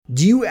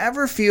Do you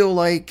ever feel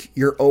like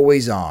you're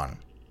always on?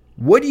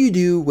 What do you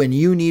do when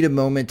you need a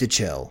moment to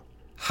chill?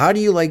 How do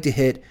you like to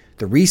hit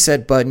the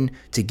reset button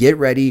to get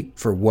ready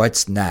for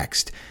what's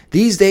next?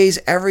 These days,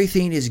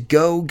 everything is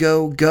go,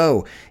 go,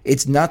 go.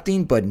 It's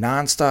nothing but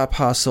nonstop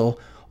hustle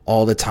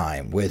all the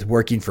time, with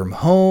working from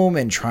home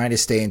and trying to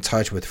stay in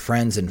touch with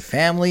friends and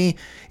family,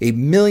 a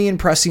million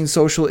pressing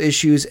social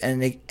issues,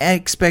 and an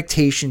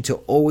expectation to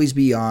always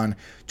be on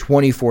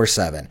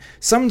 24/7.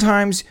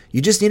 Sometimes you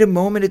just need a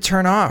moment to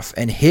turn off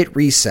and hit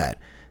reset.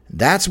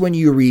 That's when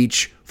you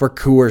reach for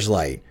Coors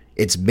Light.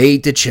 It's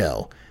made to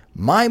chill.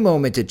 My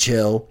moment to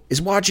chill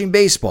is watching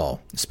baseball,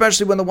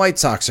 especially when the White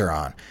Sox are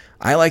on.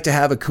 I like to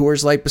have a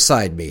Coors Light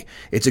beside me.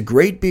 It's a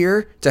great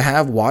beer to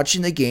have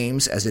watching the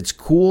games, as it's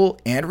cool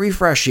and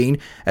refreshing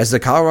as the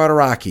Colorado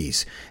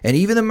Rockies. And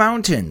even the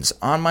mountains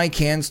on my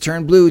cans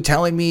turn blue,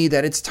 telling me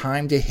that it's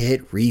time to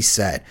hit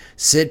reset.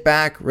 Sit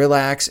back,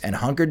 relax, and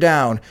hunker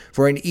down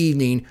for an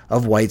evening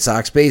of White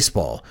Sox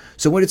baseball.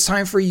 So when it's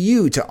time for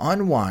you to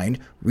unwind,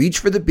 reach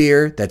for the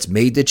beer that's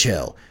made to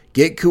chill.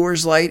 Get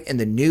Coors Light in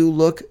the new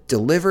look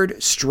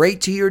delivered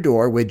straight to your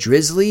door with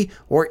Drizzly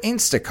or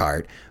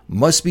Instacart.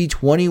 Must be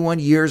 21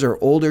 years or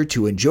older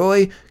to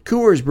enjoy.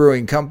 Coors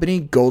Brewing Company,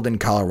 Golden,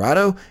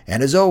 Colorado.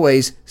 And as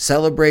always,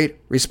 celebrate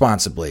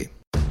responsibly.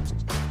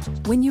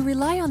 When you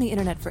rely on the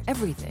internet for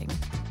everything,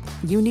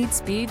 you need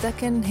speed that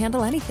can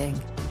handle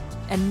anything.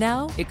 And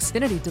now,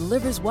 Xfinity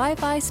delivers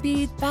Wi-Fi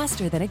speed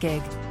faster than a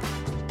gig.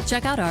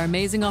 Check out our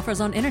amazing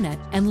offers on internet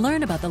and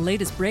learn about the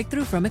latest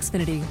breakthrough from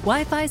Xfinity.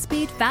 Wi-Fi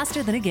speed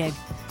faster than a gig.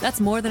 That's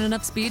more than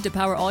enough speed to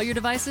power all your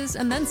devices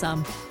and then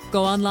some.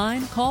 Go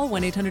online, call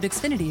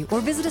 1-800-XFINITY,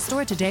 or visit a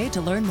store today to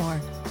learn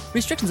more.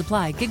 Restrictions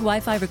apply. Gig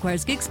Wi-Fi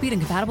requires gig speed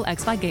and compatible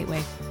xFi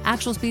gateway.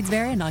 Actual speeds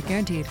vary and not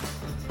guaranteed.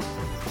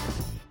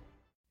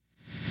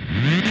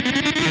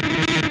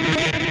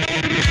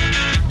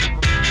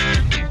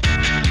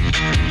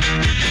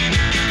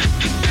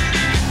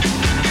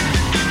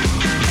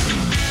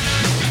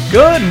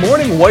 Good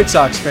morning, White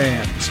Sox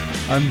fans.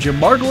 I'm Jim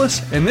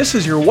Margulis, and this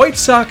is your White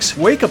Sox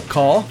wake-up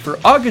call for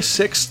August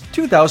 6,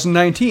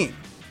 2019.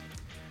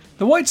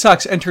 The White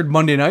Sox entered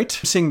Monday night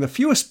seeing the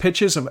fewest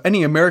pitches of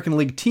any American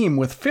League team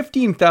with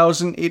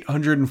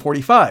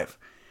 15,845.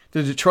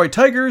 The Detroit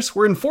Tigers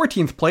were in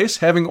 14th place,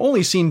 having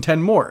only seen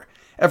 10 more.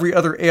 Every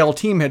other AL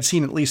team had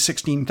seen at least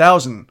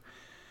 16,000.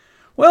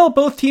 Well,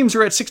 both teams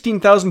are at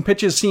 16,000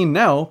 pitches seen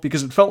now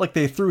because it felt like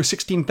they threw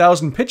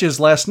 16,000 pitches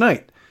last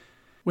night.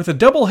 With a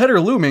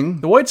doubleheader looming,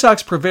 the White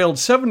Sox prevailed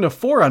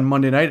 7-4 on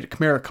Monday night at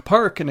Comerica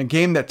Park in a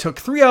game that took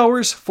 3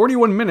 hours,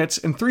 41 minutes,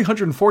 and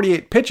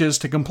 348 pitches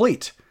to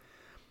complete.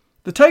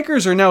 The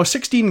Tigers are now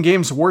 16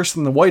 games worse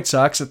than the White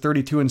Sox at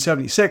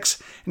 32-76,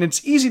 and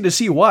it's easy to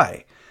see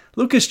why.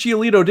 Lucas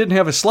Giolito didn't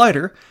have a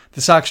slider,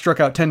 the Sox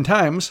struck out 10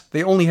 times,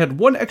 they only had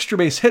one extra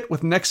base hit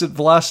with an exit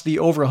velocity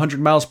over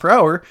 100 miles per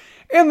hour,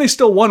 and they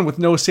still won with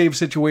no save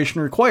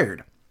situation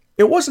required.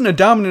 It wasn't a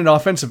dominant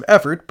offensive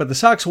effort, but the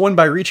Sox won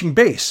by reaching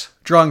base,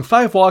 drawing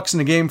 5 walks in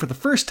a game for the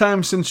first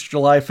time since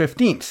July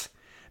 15th.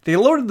 They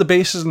loaded the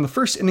bases in the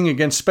first inning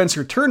against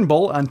Spencer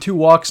Turnbull on 2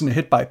 walks and a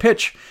hit by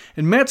pitch,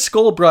 and Matt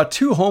Skoll brought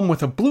 2 home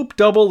with a bloop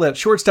double that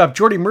shortstop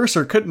Jordy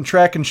Mercer couldn't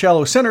track in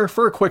shallow center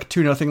for a quick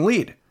 2-0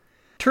 lead.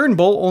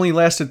 Turnbull only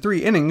lasted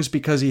 3 innings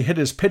because he hit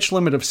his pitch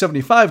limit of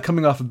 75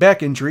 coming off a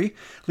back injury,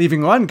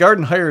 leaving Ron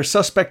Gardenhire's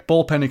suspect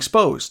bullpen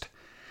exposed.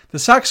 The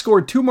Sox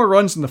scored 2 more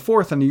runs in the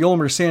 4th on a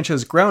Yolmer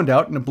Sanchez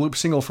groundout and a bloop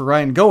single for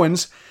Ryan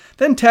Goins,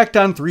 then tacked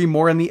on 3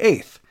 more in the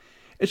 8th.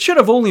 It should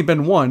have only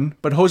been 1,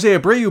 but Jose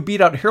Abreu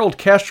beat out Harold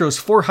Castro's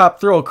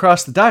 4-hop throw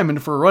across the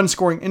diamond for a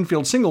run-scoring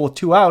infield single with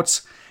 2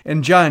 outs,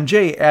 and John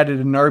Jay added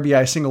an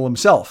RBI single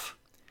himself.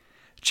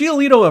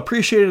 Giolito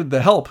appreciated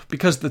the help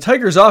because the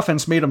Tigers'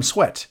 offense made him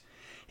sweat.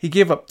 He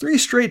gave up 3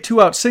 straight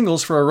 2-out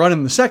singles for a run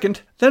in the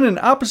 2nd, then an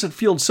opposite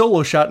field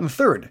solo shot in the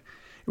 3rd.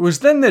 It was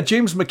then that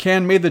James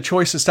McCann made the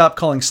choice to stop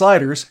calling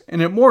sliders,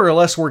 and it more or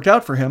less worked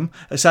out for him,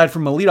 aside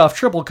from a leadoff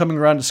triple coming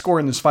around to score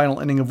in his final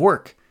inning of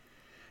work.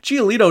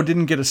 Giolito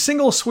didn't get a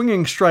single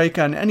swinging strike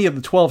on any of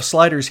the 12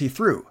 sliders he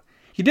threw.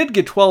 He did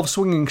get 12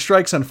 swinging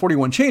strikes on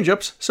 41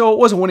 changeups, so it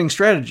was a winning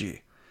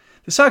strategy.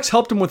 The Sox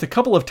helped him with a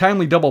couple of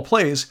timely double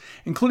plays,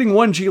 including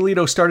one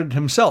Giolito started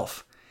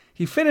himself.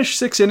 He finished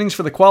 6 innings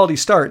for the quality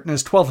start in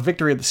his 12th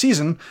victory of the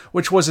season,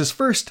 which was his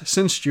first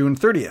since June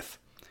 30th.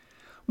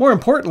 More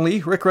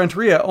importantly, Rick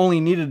Renteria only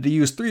needed to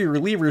use 3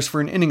 relievers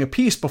for an inning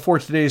apiece before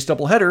today's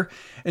doubleheader,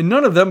 and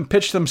none of them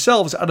pitched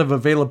themselves out of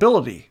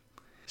availability.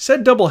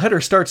 Said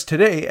doubleheader starts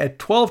today at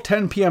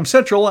 12:10 p.m.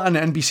 Central on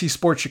NBC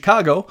Sports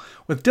Chicago,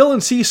 with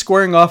Dylan Cease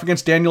squaring off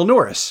against Daniel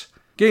Norris.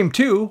 Game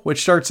 2,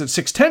 which starts at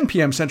 6:10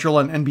 p.m. Central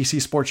on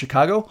NBC Sports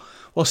Chicago,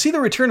 will see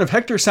the return of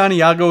Hector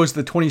Santiago as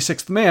the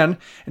 26th man,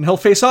 and he'll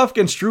face off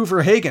against Drew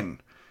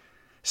Verhagen.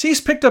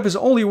 Cease picked up his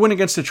only win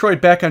against Detroit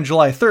back on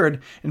July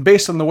 3rd, and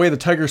based on the way the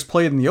Tigers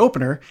played in the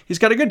opener, he's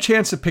got a good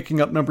chance of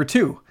picking up number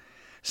 2.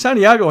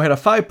 Santiago had a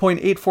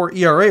 5.84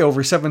 ERA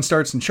over 7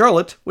 starts in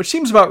Charlotte, which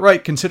seems about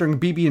right considering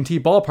BB&T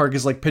Ballpark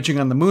is like pitching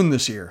on the moon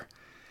this year.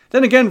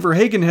 Then again,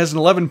 Verhagen has an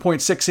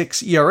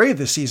 11.66 ERA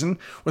this season,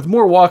 with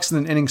more walks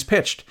than innings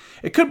pitched.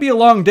 It could be a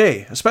long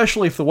day,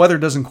 especially if the weather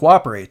doesn't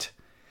cooperate.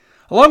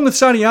 Along with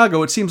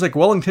Santiago, it seems like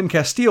Wellington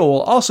Castillo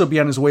will also be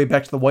on his way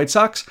back to the White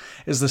Sox,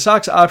 as the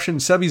Sox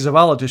optioned Seby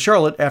Zavala to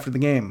Charlotte after the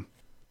game.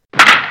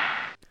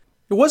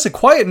 It was a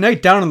quiet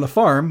night down on the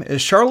farm,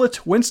 as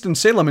Charlotte,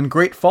 Winston-Salem, and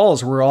Great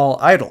Falls were all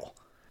idle.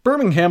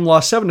 Birmingham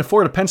lost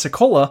 7-4 to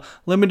Pensacola,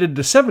 limited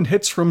to 7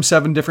 hits from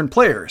 7 different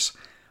players.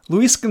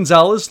 Luis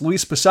Gonzalez,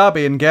 Luis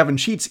Basabe, and Gavin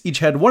Sheets each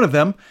had one of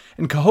them,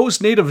 and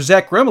Cohoes native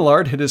Zach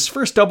Remillard hit his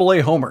first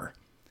Double-A homer.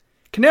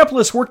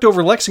 Kannapolis worked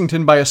over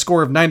Lexington by a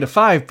score of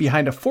 9-5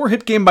 behind a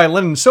 4-hit game by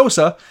Lenyn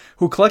Sosa,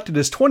 who collected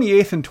his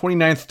 28th and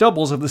 29th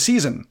doubles of the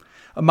season.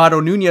 Amado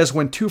Nunez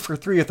went 2 for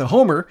 3 with a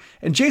homer,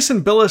 and Jason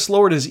Billis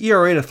lowered his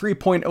ERA to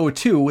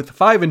 3.02 with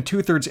 5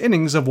 2/3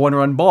 innings of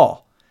 1-run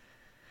ball.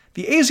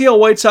 The AZL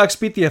White Sox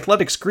beat the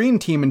Athletics Green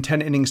team in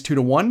 10 innings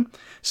 2-1.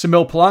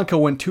 Samil Polanco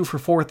went 2 for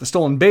 4 at the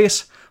stolen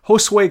base.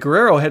 Josue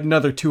Guerrero had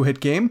another 2-hit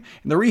game,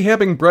 and the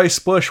rehabbing Bryce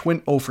Bush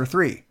went 0 for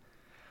 3.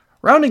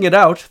 Rounding it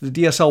out, the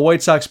DSL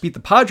White Sox beat the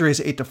Padres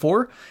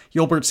 8-4.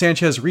 Gilbert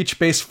Sanchez reached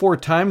base 4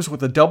 times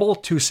with a double,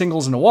 2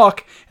 singles, and a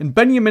walk, and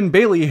Benjamin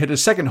Bailey hit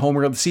his second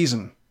homer of the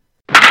season.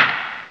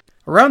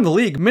 Around the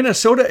league,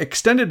 Minnesota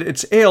extended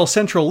its AL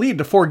Central lead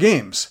to 4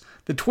 games.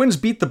 The Twins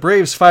beat the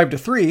Braves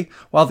 5-3,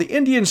 while the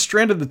Indians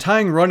stranded the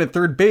tying run at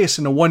third base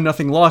in a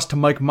 1-0 loss to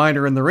Mike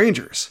Minor and the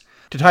Rangers.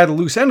 To tie the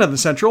loose end of the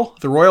Central,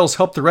 the Royals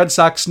helped the Red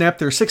Sox snap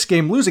their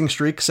 6-game losing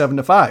streak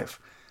 7-5.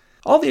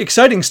 All the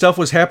exciting stuff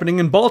was happening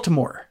in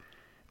Baltimore.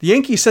 The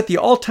Yankees set the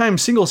all-time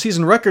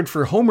single-season record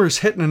for homers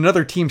hit in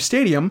another team's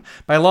stadium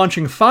by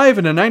launching 5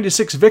 in a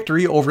 9-6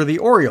 victory over the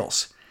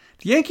Orioles.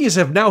 The Yankees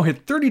have now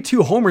hit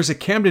 32 homers at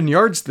Camden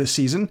Yards this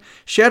season,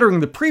 shattering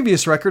the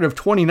previous record of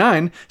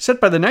 29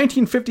 set by the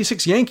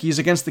 1956 Yankees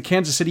against the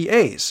Kansas City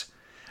A's.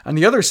 On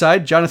the other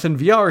side, Jonathan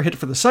Villar hit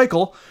for the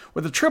cycle,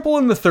 with a triple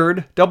in the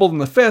 3rd, double in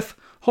the 5th,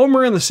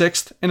 homer in the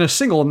 6th, and a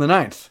single in the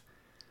 9th.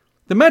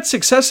 The Mets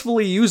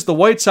successfully used the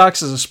White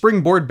Sox as a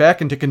springboard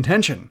back into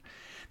contention.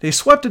 They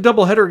swept a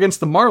doubleheader against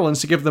the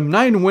Marlins to give them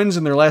 9 wins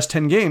in their last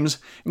 10 games,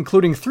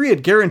 including 3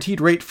 at Guaranteed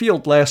Rate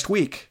Field last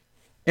week.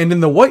 And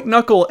in the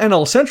white-knuckle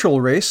NL Central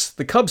race,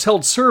 the Cubs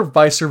held serve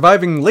by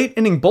surviving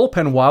late-inning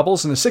bullpen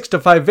wobbles in a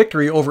 6-5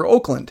 victory over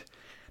Oakland.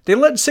 They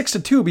led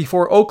 6-2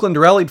 before Oakland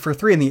rallied for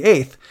 3 in the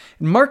 8th,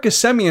 and Marcus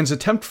Semion's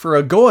attempt for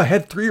a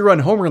go-ahead 3-run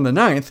homer in the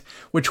 9th,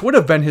 which would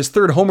have been his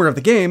 3rd homer of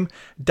the game,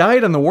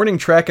 died on the warning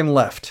track and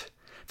left.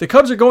 The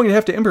Cubs are going to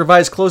have to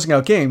improvise closing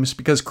out games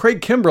because Craig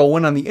Kimbrell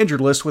went on the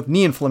injured list with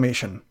knee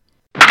inflammation.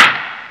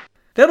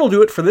 That'll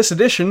do it for this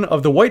edition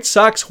of the White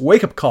Sox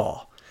Wake-Up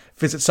Call.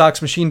 Visit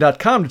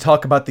SoxMachine.com to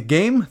talk about the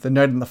game, the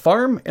night on the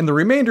farm, and the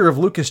remainder of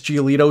Lucas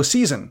Giolito's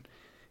season.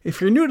 If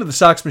you're new to the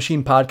Sox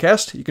Machine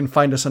podcast, you can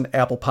find us on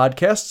Apple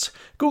Podcasts,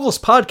 Google's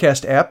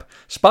podcast app,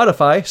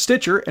 Spotify,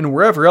 Stitcher, and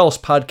wherever else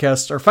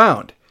podcasts are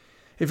found.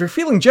 If you're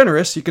feeling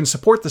generous, you can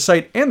support the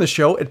site and the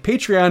show at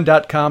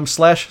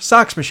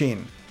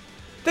patreon.com/SoxMachine.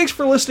 Thanks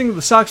for listening to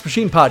the Sox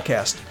Machine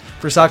podcast.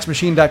 For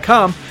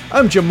SoxMachine.com,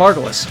 I'm Jim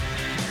Margulis.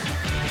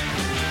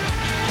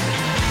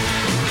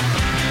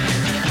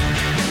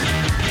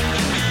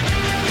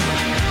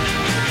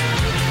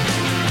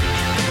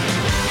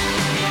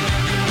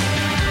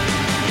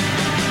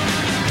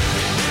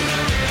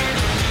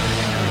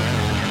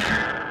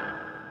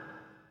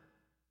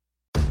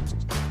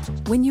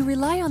 When you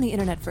rely on the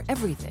internet for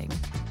everything,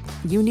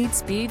 you need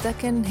speed that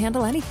can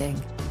handle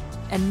anything.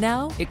 And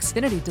now,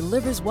 Xfinity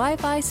delivers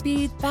Wi-Fi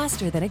speed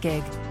faster than a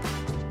gig.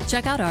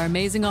 Check out our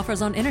amazing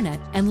offers on internet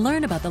and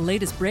learn about the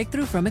latest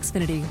breakthrough from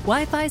Xfinity.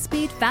 Wi-Fi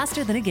speed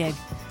faster than a gig.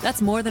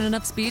 That's more than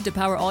enough speed to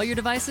power all your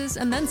devices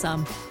and then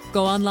some.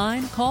 Go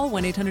online, call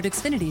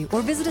 1-800-XFINITY,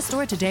 or visit a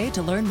store today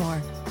to learn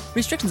more.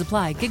 Restrictions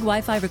apply. Gig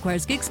Wi-Fi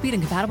requires gig speed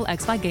and compatible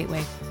xFi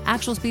gateway.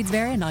 Actual speeds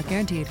vary and not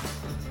guaranteed.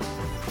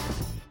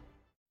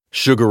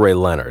 Sugar Ray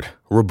Leonard,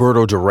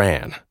 Roberto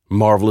Duran,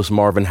 Marvelous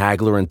Marvin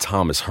Hagler, and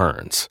Thomas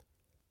Hearns.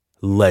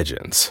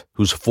 Legends,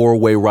 whose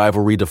 4-way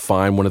rivalry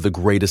defined one of the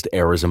greatest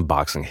eras in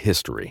boxing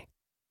history.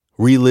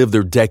 Relive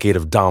their decade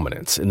of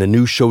dominance in the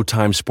new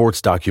Showtime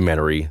sports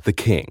documentary, The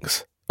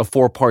Kings, a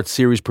 4-part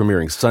series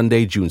premiering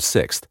Sunday, June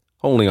 6th,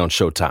 only on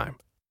Showtime.